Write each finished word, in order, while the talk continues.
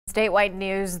Statewide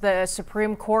news, the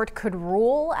Supreme Court could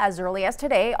rule as early as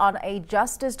today on a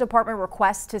Justice Department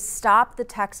request to stop the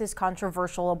Texas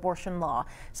controversial abortion law.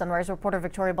 Sunrise reporter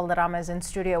Victoria Balderrama is in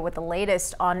studio with the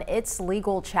latest on its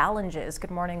legal challenges.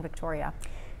 Good morning, Victoria.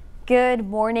 Good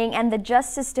morning. And the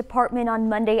Justice Department on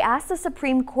Monday asked the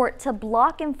Supreme Court to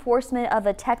block enforcement of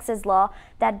a Texas law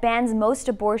that bans most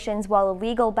abortions while a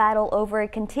legal battle over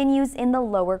it continues in the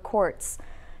lower courts.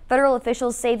 Federal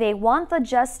officials say they want the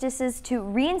justices to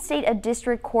reinstate a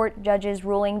district court judge's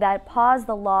ruling that paused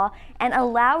the law and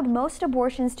allowed most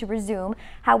abortions to resume.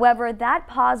 However, that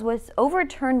pause was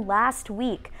overturned last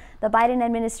week. The Biden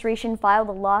administration filed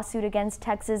a lawsuit against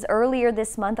Texas earlier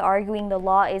this month, arguing the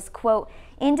law is, quote,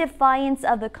 in defiance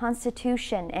of the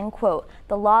Constitution, end quote.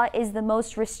 The law is the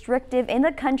most restrictive in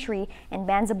the country and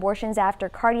bans abortions after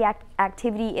cardiac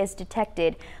activity is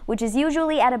detected, which is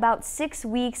usually at about 6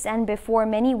 weeks and before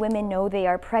many women know they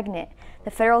are pregnant.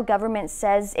 The federal government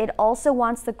says it also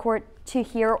wants the court to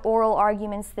hear oral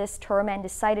arguments this term and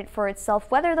decide it for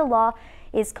itself whether the law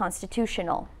is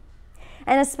constitutional.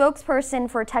 And a spokesperson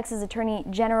for Texas Attorney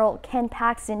General Ken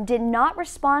Paxton did not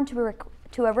respond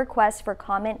to a request for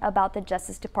comment about the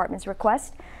Justice Department's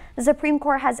request. The Supreme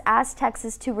Court has asked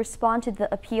Texas to respond to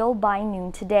the appeal by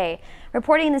noon today.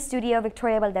 Reporting in the studio,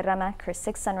 Victoria Balderrama, KRIS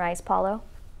 6 Sunrise. Paulo.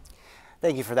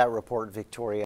 Thank you for that report, Victoria.